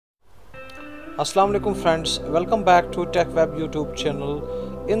Assalamu alaikum friends, welcome back to TechWeb YouTube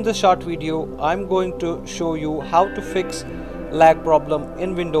channel. In this short video I'm going to show you how to fix lag problem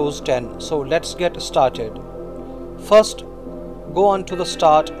in Windows 10. So let's get started. First, go on to the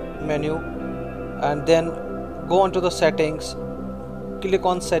start menu and then go on to the settings, click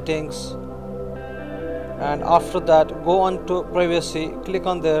on settings, and after that go on to privacy, click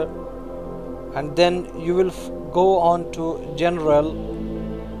on there, and then you will go on to general,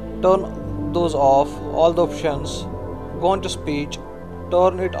 turn those off, all the options, go on to speech,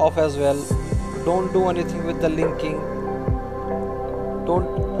 turn it off as well. Don't do anything with the linking,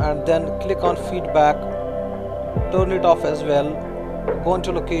 and then click on feedback, turn it off as well. Go on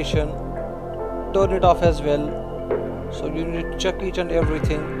to location, turn it off as well. So you need to check each and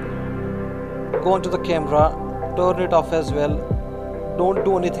everything. Go on to the camera, turn it off as well. Don't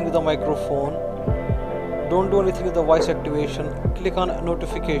do anything with the microphone, don't do anything with the voice activation. Click on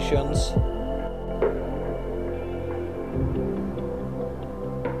notifications,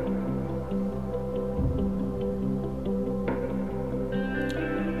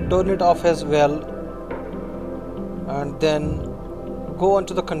 turn it off as well, and then go on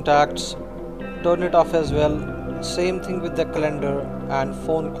to the contacts, turn it off as well. Same thing with the calendar and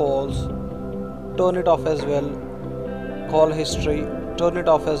phone calls, turn it off as well. Call history, turn it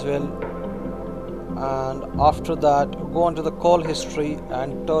off as well, and after that go on to the call history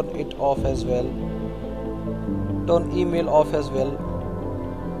and turn it off as well. Turn email off as well.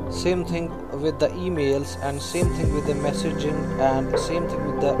 Same thing with the emails, and same thing with the messaging, and same thing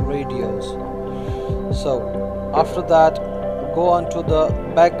with the radios. So after that go on to the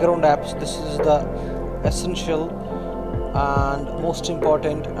background apps. This is the essential and most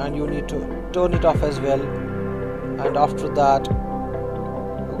important, and you need to turn it off as well. And after that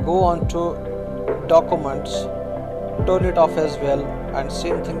go on to documents, turn it off as well, and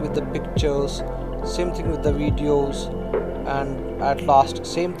same thing with the pictures, same thing with the videos, and at last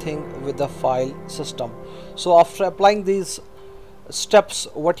same thing with the file system. So after applying these steps,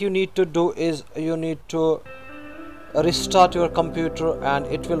 what you need to do is you need to restart your computer and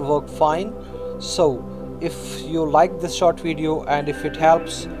it will work fine. So if you like this short video and if it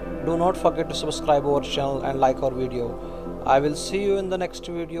helps, do not forget to subscribe our channel and like our video. I will see you in the next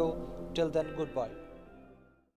video. Till then, goodbye.